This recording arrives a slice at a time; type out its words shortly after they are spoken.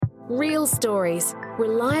Real stories,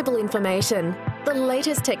 reliable information, the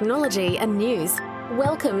latest technology and news.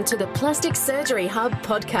 Welcome to the Plastic Surgery Hub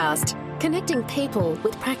podcast, connecting people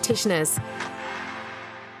with practitioners.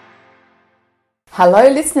 Hello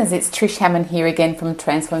listeners, it's Trish Hammond here again from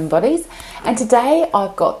Transforming Bodies, and today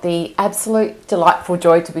I've got the absolute delightful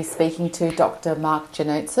joy to be speaking to Dr. Mark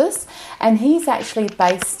Giannoutzis, and he's actually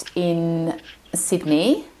based in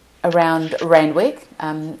Sydney around Randwick,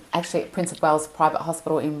 actually at Prince of Wales Private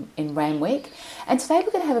Hospital in Randwick. And today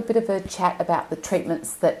we're going to have a bit of a chat about the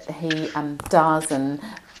treatments that he does and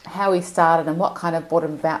how he started and what kind of brought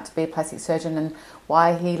him about to be a plastic surgeon and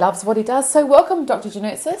why he loves what he does. So welcome, Dr.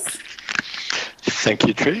 Giannoutzis. Thank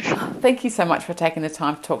you, Trish. Thank you so much for taking the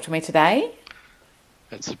time to talk to me today.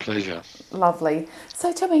 It's a pleasure. Lovely.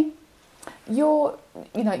 So tell me,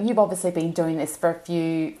 you've obviously been doing this for a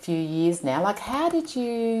few years now. Like, how did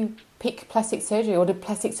you pick plastic surgery, or did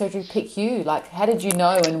plastic surgery pick you? Like, how did you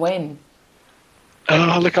know and when?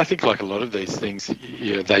 Look, I think like a lot of these things,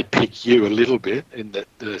 they pick you a little bit in that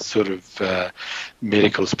the sort of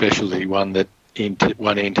medical specialty one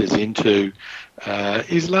enters into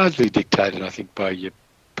is largely dictated, I think, by your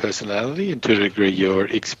personality and to a degree your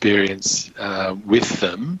experience with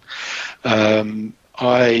them.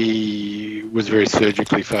 I was very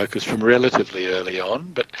surgically focused from relatively early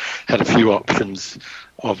on, but had a few options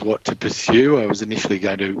of what to pursue. I was initially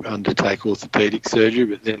going to undertake orthopaedic surgery,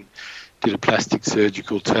 but then did a plastic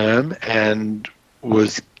surgical term and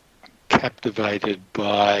was captivated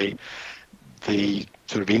by the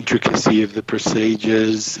sort of intricacy of the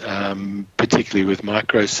procedures, particularly with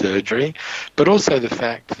microsurgery, but also the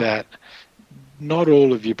fact that not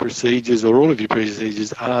all of your procedures or all of your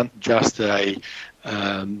procedures aren't just a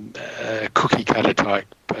cookie cutter type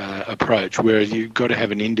approach, whereas you've got to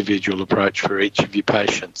have an individual approach for each of your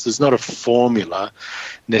patients. There's not a formula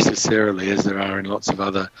necessarily as there are in lots of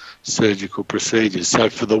other surgical procedures. So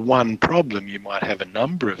for the one problem, you might have a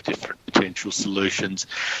number of different potential solutions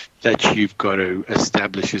that you've got to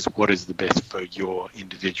establish as what is the best for your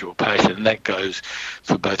individual patient. And that goes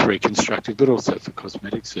for both reconstructive but also for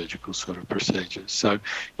cosmetic surgical sort of procedures. So,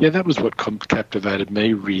 yeah, that was what captivated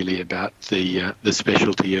me really about the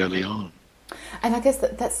specialty early on. And I guess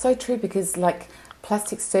that's so true because, like,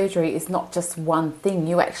 plastic surgery is not just one thing.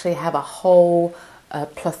 You actually have a whole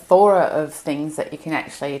plethora of things that you can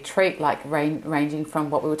actually treat, like ranging from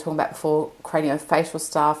what we were talking about before, craniofacial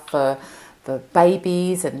stuff for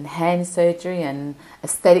babies and hand surgery and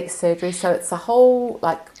aesthetic surgery. So it's a whole,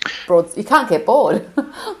 like, broad, you can't get bored.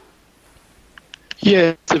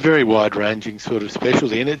 Yeah, it's a very wide-ranging sort of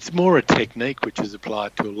specialty, and it's more a technique which is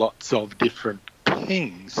applied to lots of different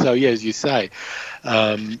things. So, yeah, as you say,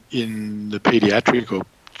 in the paediatric or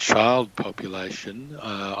child population,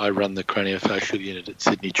 I run the craniofacial unit at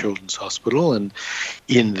Sydney Children's Hospital, and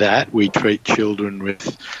in that we treat children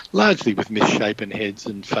largely with misshapen heads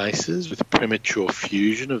and faces, with premature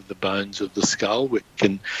fusion of the bones of the skull, which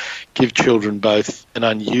can give children both an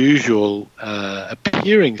unusual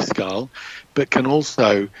appearing skull, but can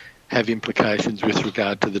also have implications with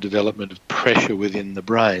regard to the development of pressure within the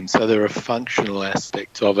brain. So there are functional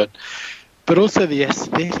aspects of it, but also the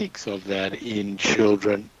aesthetics of that in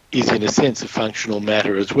children is in a sense a functional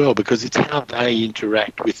matter as well, because it's how they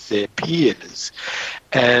interact with their peers.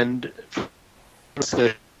 And that's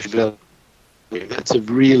a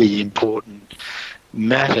really important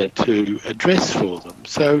matter to address for them.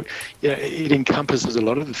 So, it encompasses a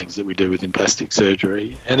lot of the things that we do within plastic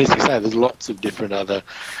surgery. And as you say, there's lots of different other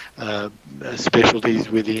specialties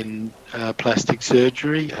within plastic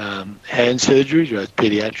surgery, hand surgery, both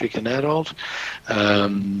pediatric and adult,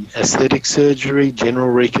 aesthetic surgery, general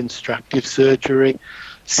reconstructive surgery.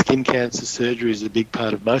 Skin cancer surgery is a big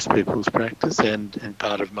part of most people's practice and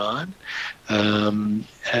part of mine.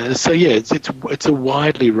 So yeah, it's a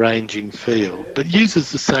widely ranging field, but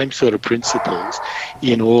uses the same sort of principles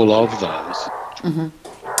in all of those. Mm-hmm.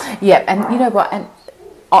 Yeah, and you know what? And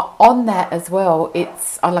on that as well,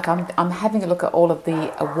 I'm having a look at all of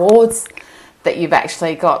the awards that you've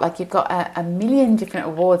actually got. Like, you've got a million different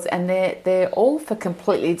awards, and they're all for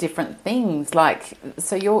completely different things. Like,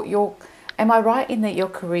 so you're am I right in that your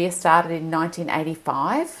career started in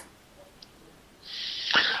 1985?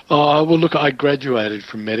 Oh, well, look, I graduated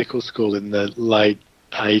from medical school in the late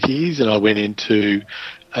 80s, and I went into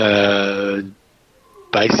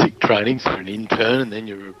basic training for an intern, and then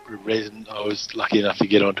you're a resident. I was lucky enough to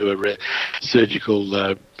get onto a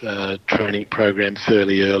surgical training program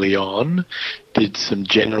fairly early on, did some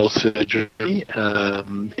general surgery,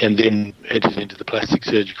 and then entered into the plastic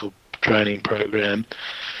surgical training program.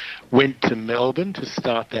 Went to Melbourne to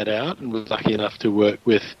start that out and was lucky enough to work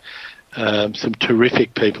with some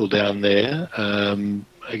terrific people down there.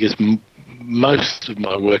 I guess most of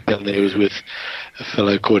my work down there was with a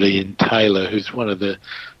fellow called Ian Taylor, who's one of the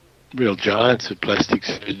real giants of plastic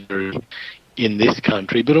surgery in this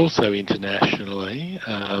country, but also internationally,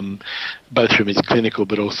 both from his clinical,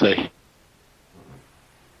 but also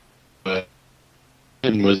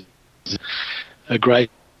and was a great.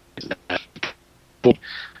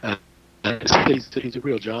 He's a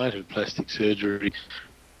real giant of plastic surgery.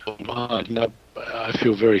 I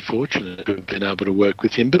feel very fortunate to have been able to work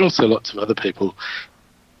with him, but also lots of other people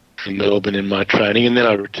in Melbourne in my training. And then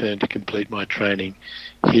I returned to complete my training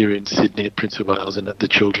here in Sydney at Prince of Wales and at the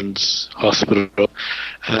Children's Hospital.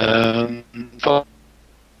 Followed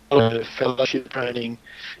a fellowship training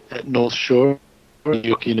at North Shore, New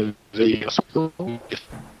York University Hospital.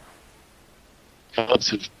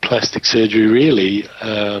 Lots of plastic surgery, really,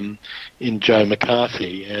 in Joe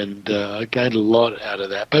McCarthy, and I gained a lot out of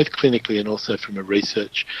that, both clinically and also from a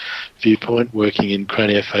research viewpoint, working in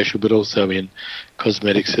craniofacial, but also in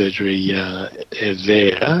cosmetic surgery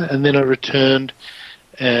there. And then I returned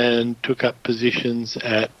and took up positions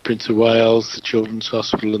at Prince of Wales, the Children's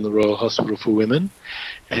Hospital and the Royal Hospital for Women,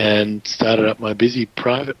 and started up my busy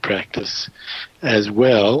private practice as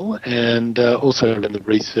well, and also in the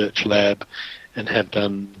research lab, and have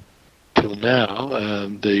done till now,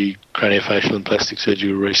 the Craniofacial and Plastic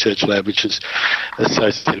Surgery Research Lab, which is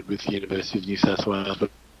associated with the University of New South Wales, but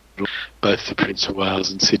both the Prince of Wales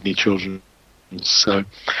and Sydney Children's. So,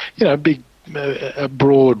 a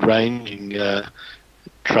broad-ranging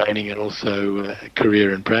training and also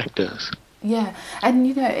career and practice. Yeah,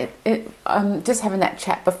 and just having that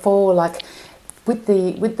chat before, like with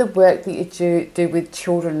the work that you do with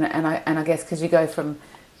children, and I guess because you go from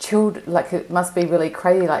children, like it must be really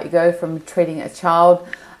crazy, like you go from treating a child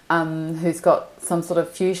who's got some sort of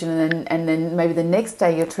fusion, and then maybe the next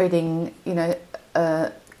day you're treating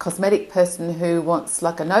a cosmetic person who wants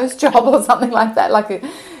like a nose job or something like that. Like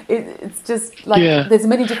it's just like there's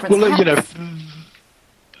many different hats.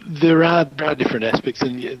 There are different aspects,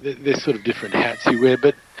 and there's sort of different hats you wear,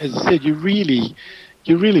 but as I said, you're really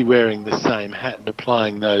wearing the same hat and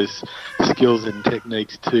applying those skills and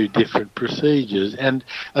techniques to different procedures. And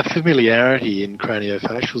a familiarity in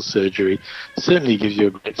craniofacial surgery certainly gives you a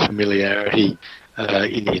great familiarity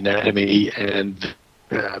in the anatomy and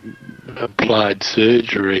applied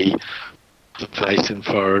surgery, the face and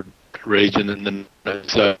forehead region, and then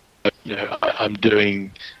so I'm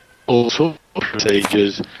doing all sorts of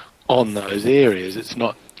procedures on those areas. It's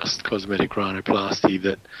not just cosmetic rhinoplasty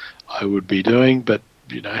that I would be doing, but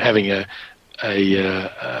having a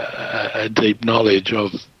deep knowledge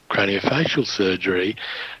of craniofacial surgery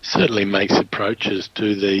certainly makes approaches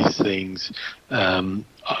to these things,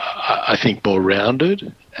 I think, more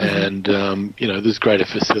rounded, and there's greater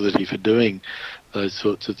facility for doing those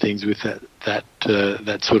sorts of things with that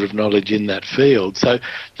sort of knowledge in that field. So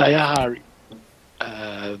they are.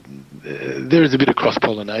 There is a bit of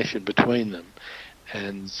cross-pollination between them,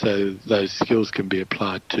 and so those skills can be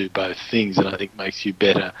applied to both things, and I think makes you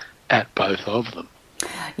better at both of them.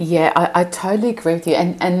 Yeah, I totally agree with you,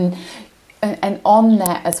 and on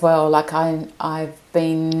that as well, like I've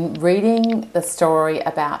been reading the story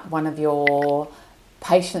about one of your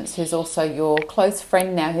patients who's also your close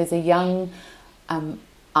friend now, who's a young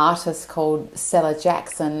artist called Stella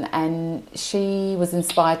Jackson, and she was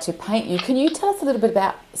inspired to paint you. Can you tell us a little bit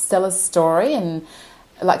about Stella's story, and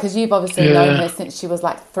because you've obviously known her since she was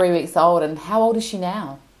like 3 weeks old, and how old is she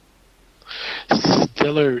now?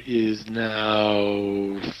 Stella is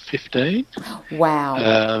now 15. Wow.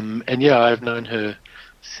 And I've known her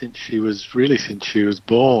since she was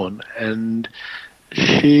born, and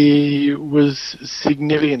she was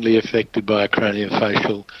significantly affected by a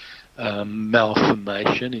craniofacial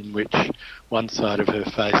malformation in which one side of her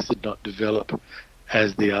face did not develop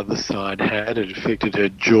as the other side had. It affected her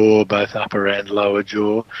jaw, both upper and lower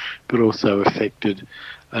jaw, but also affected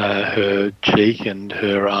her cheek and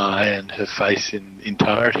her eye and her face in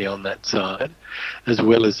entirety on that side, as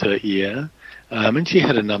well as her ear. And she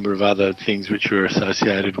had a number of other things which were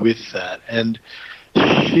associated with that. And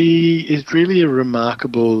she is really a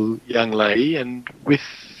remarkable young lady, and with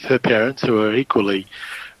her parents, who are equally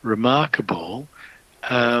remarkable,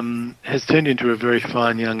 has turned into a very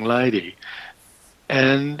fine young lady.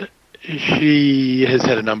 And she has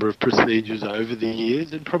had a number of procedures over the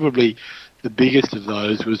years, and probably the biggest of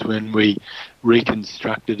those was when we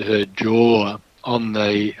reconstructed her jaw on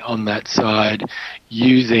that side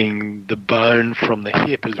using the bone from the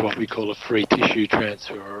hip as what we call a free tissue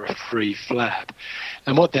transfer, or a free flap.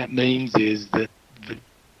 And what that means is that the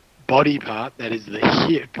body part, that is the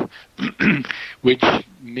hip, which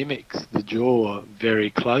mimics the jaw very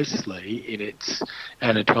closely in its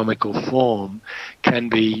anatomical form, can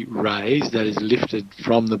be raised, that is lifted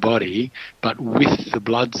from the body, but with the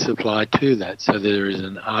blood supply to that. So there is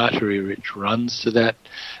an artery which runs to that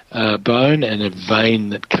bone and a vein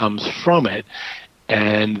that comes from it,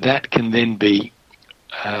 and that can then be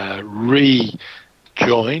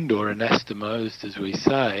rejoined or anastomosed, as we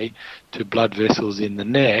say, to blood vessels in the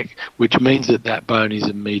neck, which means that that bone is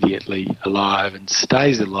immediately alive and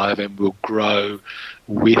stays alive and will grow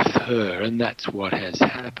with her, and that's what has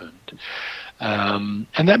happened.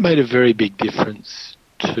 And that made a very big difference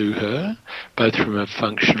to her, both from a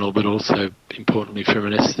functional but also, importantly, from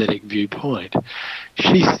an aesthetic viewpoint.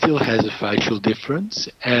 She still has a facial difference,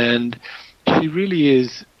 and she really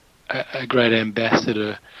is a great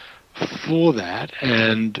ambassador for that,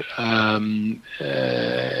 and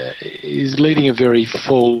is leading a very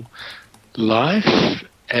full life,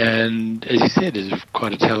 and as you said, is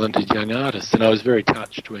quite a talented young artist. And I was very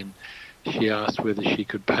touched when she asked whether she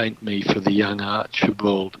could paint me for the Young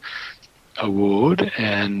Archibald Award,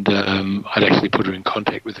 and I'd actually put her in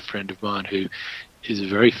contact with a friend of mine who is a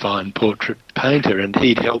very fine portrait painter, and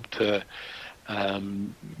he'd helped her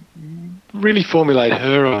really formulate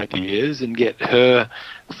her ideas and get her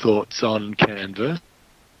thoughts on canvas.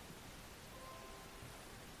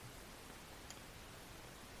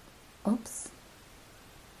 Oops.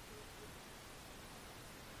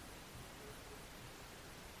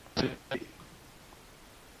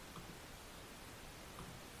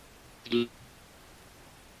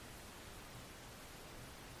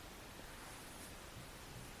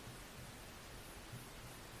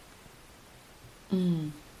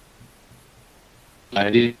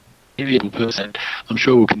 Lady, person, I'm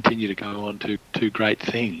sure will continue to go on to great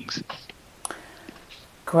things.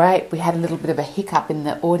 Great. We had a little bit of a hiccup in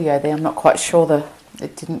the audio there. I'm not quite sure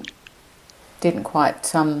it didn't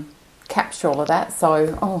quite capture all of that. So,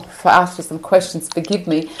 if I asked you some questions, forgive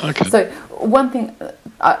me. Okay. So, one thing,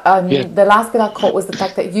 the last bit I caught was the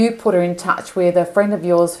fact that you put her in touch with a friend of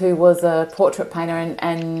yours who was a portrait painter,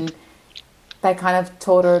 and they kind of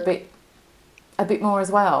taught her a bit more as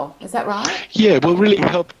well. Is that right? Yeah, well, really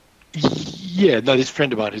helped. Yeah, no, this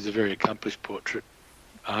friend of mine who's a very accomplished portrait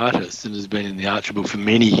artist and has been in the Archibald for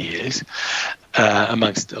many years,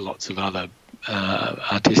 amongst lots of other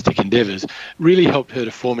artistic endeavours, really helped her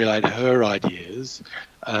to formulate her ideas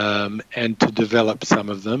and to develop some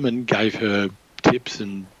of them, and gave her tips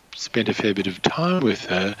and spent a fair bit of time with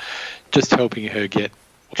her, just helping her get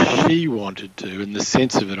what she wanted to and the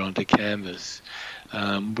sense of it onto canvas,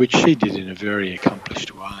 which she did in a very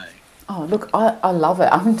accomplished way. Oh, look, I love it.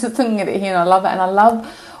 I'm just looking at it here and I love it. And I love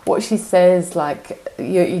what she says, like,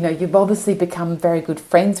 you've obviously become very good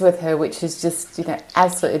friends with her, which is just,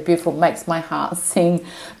 absolutely beautiful, makes my heart sing.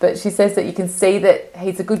 But she says that you can see that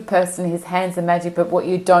he's a good person, his hands are magic, but what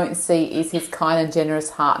you don't see is his kind and generous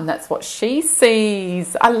heart, and that's what she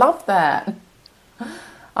sees. I love that.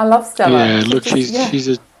 I love Stella. Yeah, look, she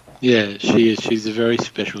is. She's a very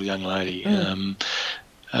special young lady.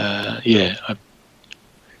 Yeah.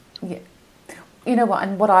 You know what,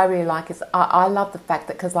 and what I really like is I love the fact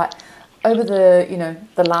that, because like over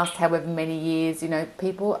the last however many years,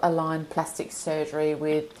 people align plastic surgery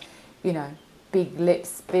with, big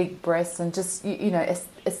lips, big breasts, and just,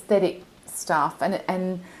 aesthetic stuff.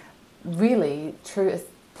 And really, true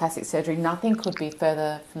plastic surgery, nothing could be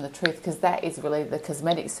further from the truth, because that is really the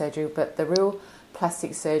cosmetic surgery. But the real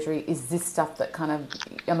plastic surgery is this stuff that kind of,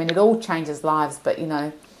 it all changes lives, but,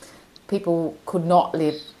 people could not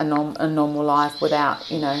live a normal life without,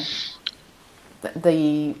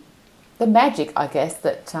 the magic, I guess,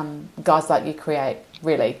 that guys like you create,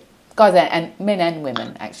 really. Guys and men and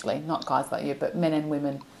women, actually, not guys like you, but men and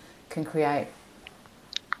women can create.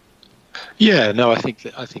 Yeah, no, I think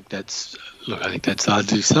that's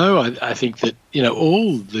largely so. I think that,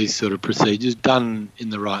 all these sort of procedures done in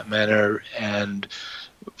the right manner and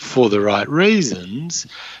for the right reasons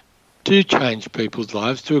do change people's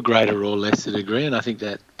lives to a greater or lesser degree, and I think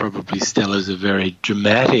that probably Stella's a very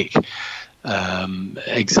dramatic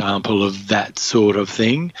example of that sort of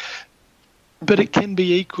thing. But it can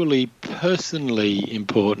be equally personally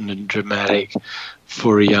important and dramatic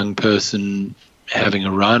for a young person having a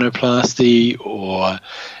rhinoplasty or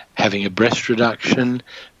having a breast reduction,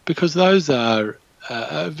 because those are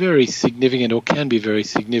very significant, or can be very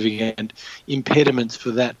significant, impediments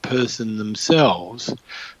for that person themselves.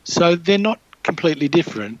 So they're not completely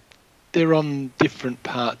different. They're on different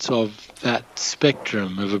parts of that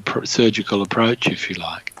spectrum of a surgical approach, if you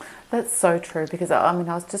like. That's so true, because I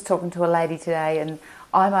was just talking to a lady today, and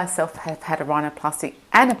I myself have had a rhinoplasty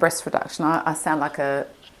and a breast reduction. I sound like a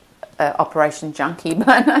operation junkie,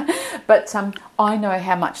 but I know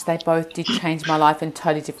how much they both did change my life in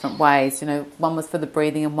totally different ways. You know, one was for the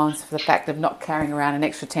breathing and one was for the fact of not carrying around an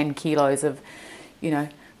extra 10 kilos of, you know,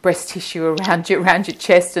 breast tissue around your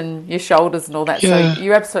chest and your shoulders and all that. Yeah. So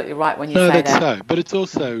you're absolutely right when you say that. So. But it's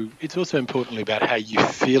also importantly about how you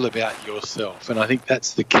feel about yourself, and I think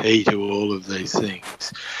that's the key to all of these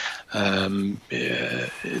things.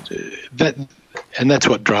 That's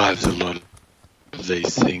what drives a lot of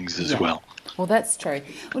these things as well. Well, that's true.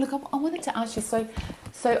 Well, look, I wanted to ask you. So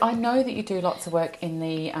I know that you do lots of work in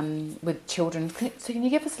the with children. So can you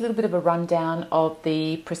give us a little bit of a rundown of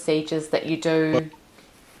the procedures that you do?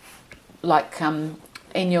 Like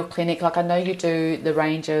in your clinic, like I know you do the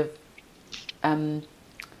range of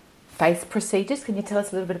face procedures. Can you tell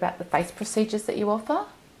us a little bit about the face procedures that you offer?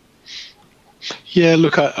 Yeah,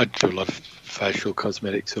 look, I do a lot of facial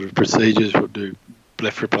cosmetic sort of procedures. We'll do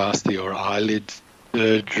blepharoplasty or eyelid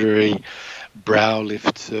surgery, brow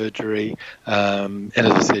lift surgery, and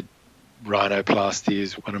as I said, rhinoplasty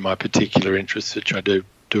is one of my particular interests, which I do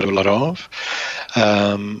a lot of.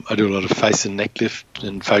 I do a lot of face and neck lift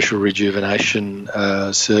and facial rejuvenation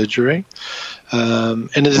surgery.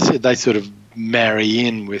 And as I said, they sort of marry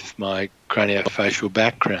in with my craniofacial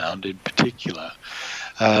background in particular.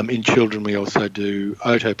 In children, we also do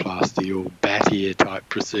otoplasty or bat ear type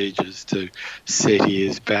procedures to set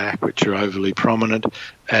ears back, which are overly prominent,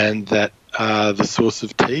 and that are the source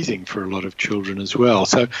of teasing for a lot of children as well.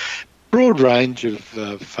 So broad range of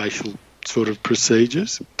facial sort of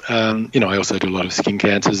procedures. I also do a lot of skin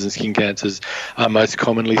cancers, and skin cancers are most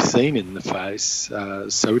commonly seen in the face,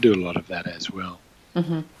 so we do a lot of that as well.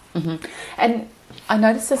 Mm-hmm. Mm-hmm. And I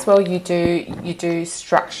noticed as well you do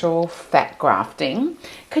structural fat grafting.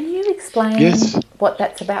 Can you explain what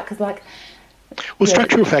that's about? Because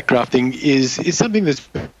structural fat grafting is something that's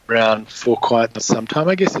been around for quite some time.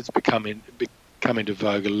 I guess it's come into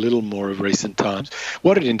vogue a little more of recent times.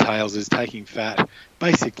 What it entails is taking fat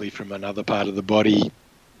basically from another part of the body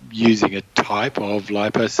using a type of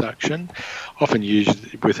liposuction, often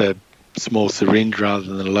used with a small syringe rather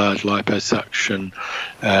than a large liposuction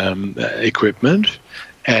equipment,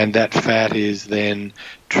 and that fat is then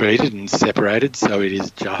treated and separated so it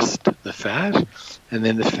is just the fat, and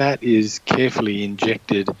then the fat is carefully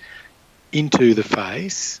injected into the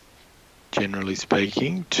face, generally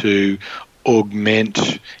speaking, to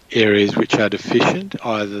augment areas which are deficient,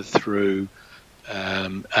 either through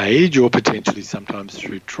age or potentially sometimes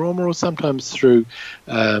through trauma or sometimes through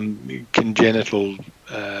congenital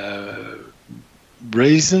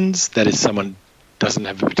reasons. That is, someone doesn't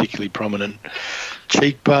have a particularly prominent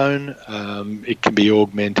cheekbone. It can be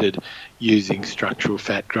augmented using structural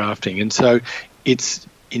fat grafting. And so it's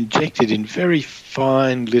injected in very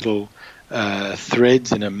fine little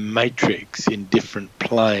threads in a matrix in different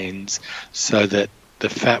planes so that the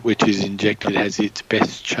fat which is injected has its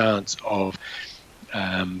best chance of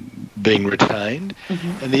being retained.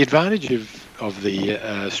 Mm-hmm. And the advantage of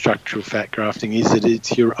the structural fat grafting is that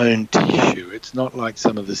it's your own tissue. It's not like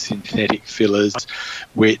some of the synthetic fillers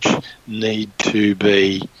which need to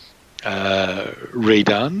be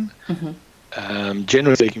redone. Mm-hmm.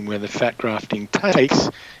 Generally speaking, when the fat grafting takes,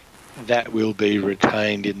 that will be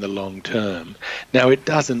retained in the long term. Now, it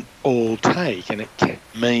doesn't all take, and it can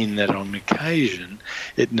mean that on occasion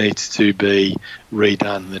it needs to be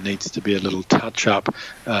redone. There needs to be a little touch-up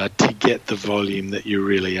to get the volume that you're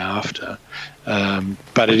really after.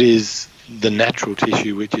 But it is the natural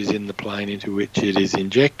tissue which is in the plane into which it is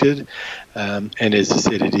injected, and as I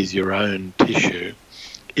said, it is your own tissue.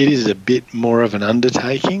 It is a bit more of an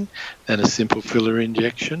undertaking than a simple filler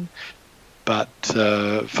injection, but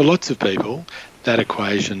for lots of people, that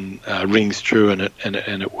equation rings true and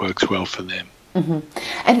it works well for them. Mm-hmm.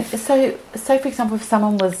 And so for example, if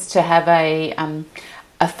someone was to have a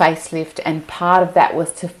facelift and part of that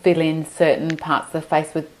was to fill in certain parts of the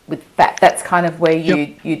face with fat, that's kind of where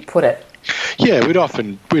you'd put it. Yeah, we'd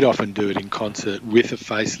often do it in concert with a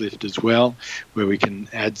facelift as well, where we can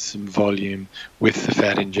add some volume with the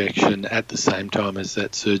fat injection at the same time as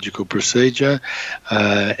that surgical procedure.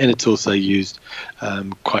 And it's also used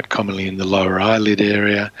quite commonly in the lower eyelid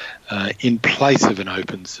area in place of an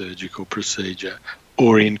open surgical procedure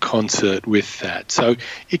or in concert with that. So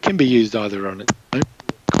it can be used either on its own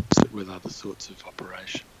or in concert with other sorts of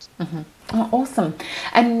operations. Mm-hmm. Oh, awesome.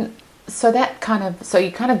 And so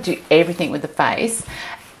you kind of do everything with the face.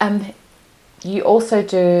 You also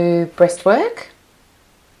do breast work?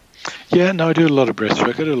 Yeah, no, I do a lot of breast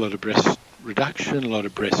work. I do a lot of breast reduction, a lot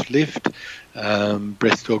of breast lift,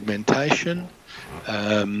 breast augmentation.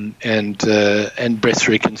 and breast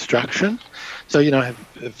reconstruction. So, I have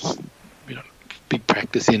big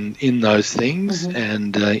practice in those things,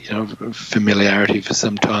 and familiarity for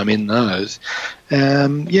some time in those.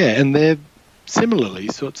 And they're similarly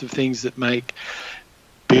sorts of things that make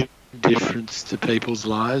big difference to people's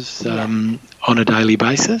lives on a daily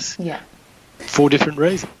basis. Yeah. For different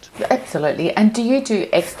reasons. Absolutely. And do you do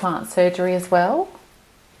explant surgery as well?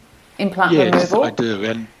 Implant removal? Yes, I do.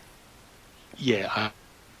 And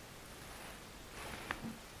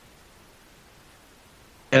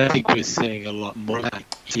I think we're seeing a lot more of that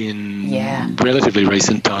in relatively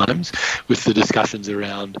recent times with the discussions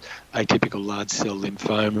around atypical large cell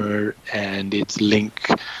lymphoma and its link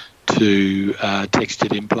to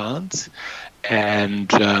textured implants.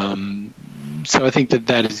 And so I think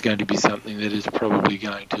that is going to be something that is probably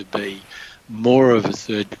going to be more of a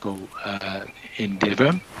surgical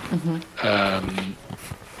endeavour.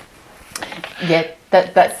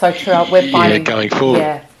 That's so true. We're finding going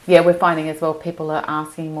forward. We're finding as well people are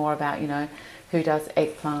asking more about who does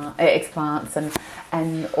explants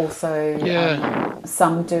and also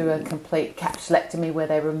some do a complete capsulectomy where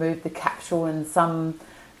they remove the capsule, and some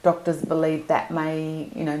doctors believe that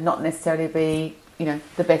may not necessarily be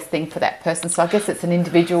the best thing for that person. So I guess it's an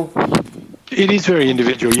individual. It is very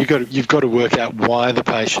individual. You've got to work out why the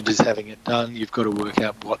patient is having it done. You've got to work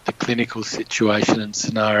out what the clinical situation and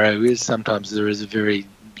scenario is. Sometimes there is a very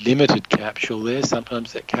limited capsule there.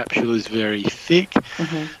 Sometimes that capsule is very thick,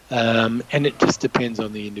 and it just depends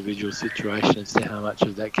on the individual situation as to how much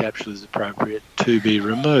of that capsule is appropriate to be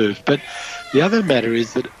removed. But the other matter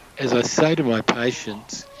is that, as I say to my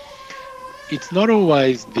patients, it's not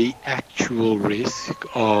always the actual risk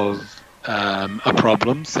of a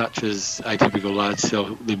problem such as atypical large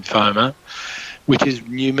cell lymphoma, which is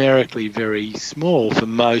numerically very small for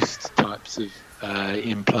most types of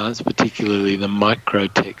implants, particularly the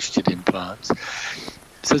micro-textured implants.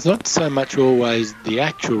 So it's not so much always the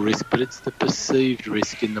actual risk, but it's the perceived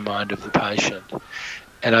risk in the mind of the patient.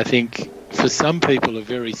 And I think for some people a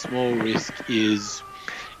very small risk is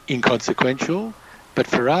inconsequential, but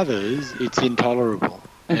for others it's intolerable.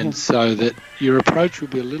 And so that your approach will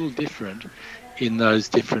be a little different in those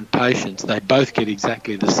different patients. They both get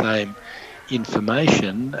exactly the same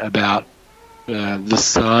information about the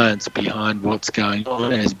science behind what's going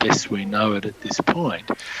on as best we know it at this point.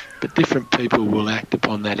 But different people will act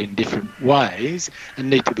upon that in different ways and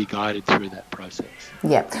need to be guided through that process.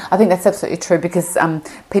 Yeah, I think that's absolutely true, because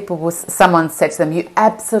someone said to them, you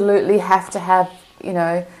absolutely have to have,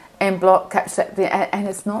 en bloc capsulectomy, and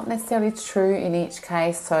it's not necessarily true in each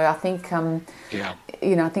case. So I think, I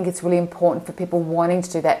think it's really important for people wanting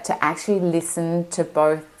to do that to actually listen to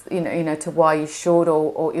both, to why you should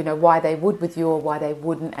or why they would with you or why they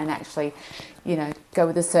wouldn't, and actually, go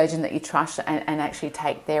with a surgeon that you trust and actually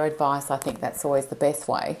take their advice. I think that's always the best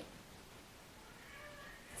way.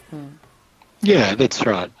 Yeah, that's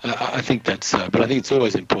right. I think that's so. But I think it's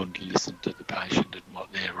always important to listen to the patient and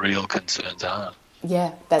what their real concerns are.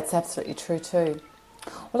 Yeah, that's absolutely true too.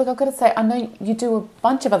 Well, look, I've got to say, I know you do a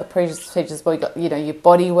bunch of other procedures where you got, your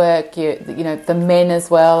body work, the men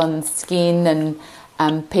as well, and skin and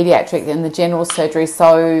paediatric and the general surgery.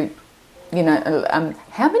 So,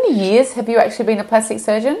 how many years have you actually been a plastic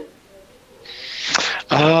surgeon?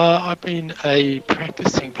 I've been a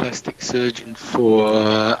practicing plastic surgeon for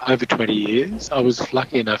over 20 years. I was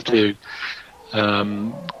lucky enough to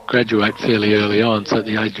graduate fairly early on. So at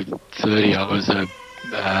the age of 30, I was a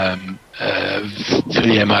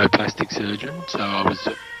VMO plastic surgeon. So I was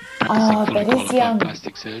a practicing fully qualified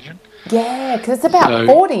plastic surgeon. Yeah, because it's about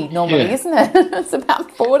 40 normally, isn't it? It's about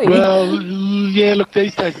 40. Well, yeah. Look,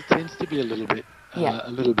 these days it tends to be a little bit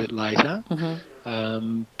later.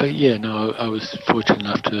 But yeah, no, I was fortunate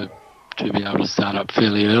enough to be able to start up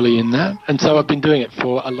fairly early in that, and so I've been doing it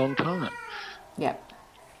for a long time. Yeah.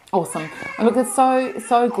 Awesome. And look, it's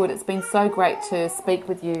so good. It's been so great to speak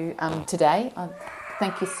with you today.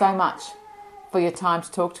 Thank you so much for your time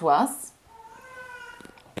to talk to us.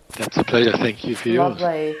 That's a pleasure. Thank you for yours.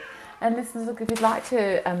 Lovely. And listeners, look, if you'd like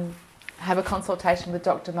to have a consultation with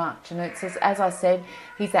Dr. Mark Janoutzis, as I said,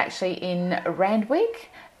 he's actually in Randwick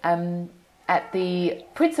at the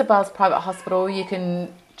Prince of Wales Private Hospital. You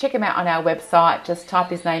can check him out on our website. Just type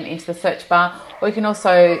his name into the search bar, or you can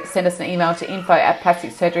also send us an email to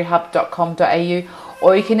info@plasticsurgeryhub.com.au,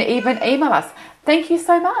 or you can even email us. Thank you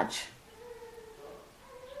so much.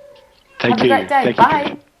 Have a great day.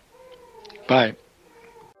 Bye. Bye.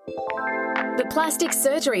 The Plastic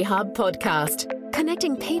Surgery Hub podcast,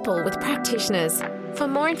 connecting people with practitioners. For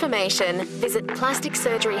more information, visit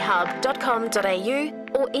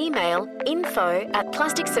plasticsurgeryhub.com.au or email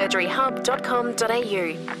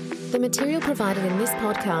info@plasticsurgeryhub.com.au. The material provided in this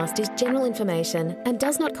podcast is general information and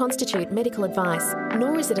does not constitute medical advice,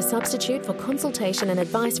 nor is it a substitute for consultation and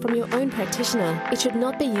advice from your own practitioner. It should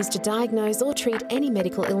not be used to diagnose or treat any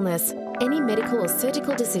medical illness. Any medical or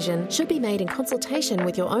surgical decision should be made in consultation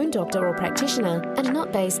with your own doctor or practitioner and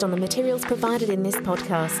not based on the materials provided in this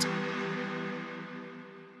podcast.